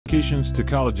applications to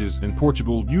colleges in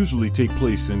Portugal usually take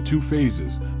place in two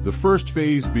phases. The first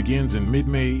phase begins in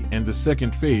mid-May and the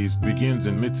second phase begins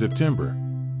in mid-September.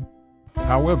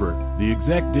 However, the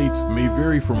exact dates may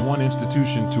vary from one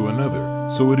institution to another,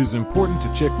 so it is important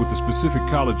to check with the specific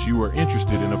college you are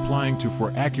interested in applying to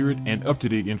for accurate and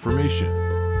up-to-date information.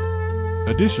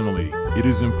 Additionally, it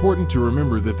is important to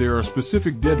remember that there are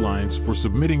specific deadlines for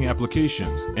submitting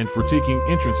applications and for taking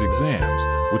entrance exams,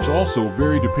 which also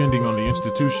vary depending on the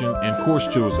institution and course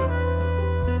chosen.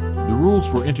 The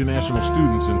rules for international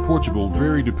students in Portugal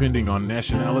vary depending on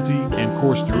nationality and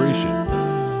course duration.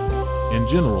 In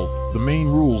general, the main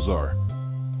rules are: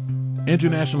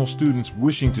 international students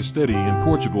wishing to study in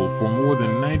Portugal for more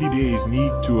than 90 days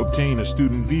need to obtain a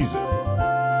student visa.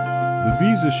 The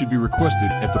visa should be requested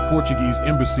at the Portuguese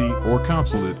embassy or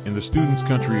consulate in the student's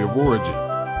country of origin.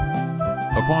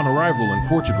 Upon arrival in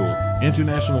Portugal,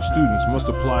 international students must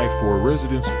apply for a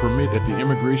residence permit at the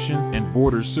Immigration and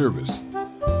Borders Service.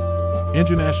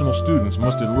 International students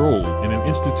must enroll in an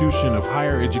institution of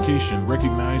higher education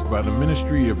recognized by the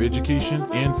Ministry of Education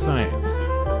and Science.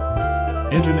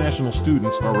 International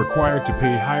students are required to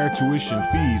pay higher tuition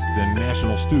fees than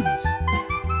national students.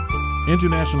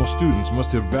 International students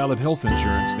must have valid health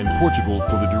insurance in Portugal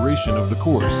for the duration of the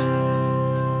course.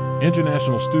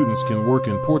 International students can work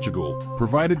in Portugal,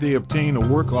 provided they obtain a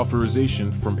work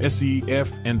authorization from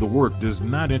SEF and the work does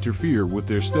not interfere with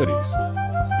their studies.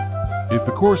 If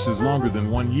the course is longer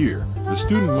than 1 year, the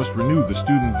student must renew the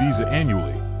student visa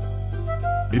annually.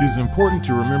 It is important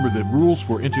to remember that rules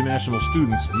for international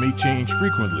students may change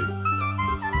frequently,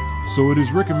 so it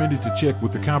is recommended to check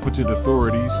with the competent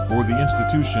authorities or the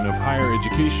institution of higher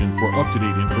education for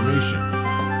up-to-date information.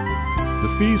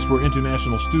 The fees for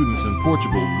international students in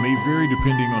Portugal may vary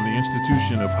depending on the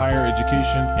institution of higher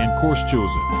education and course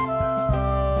chosen.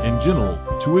 In general,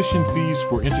 tuition fees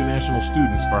for international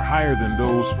students are higher than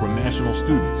those for national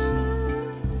students.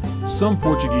 Some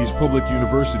Portuguese public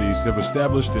universities have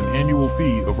established an annual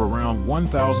fee of around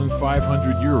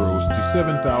 €1,500 to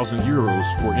 €7,000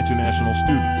 for international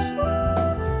students.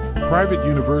 Private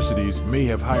universities may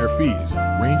have higher fees,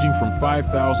 ranging from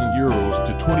 €5,000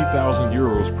 to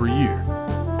 €20,000 per year.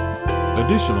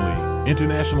 Additionally,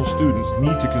 international students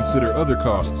need to consider other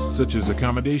costs such as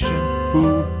accommodation,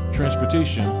 food,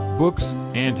 transportation, books,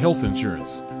 and health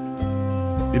insurance.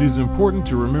 It is important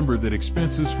to remember that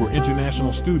expenses for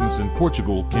international students in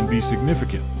Portugal can be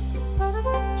significant,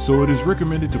 so it is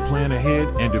recommended to plan ahead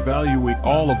and evaluate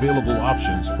all available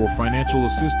options for financial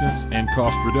assistance and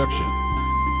cost reduction.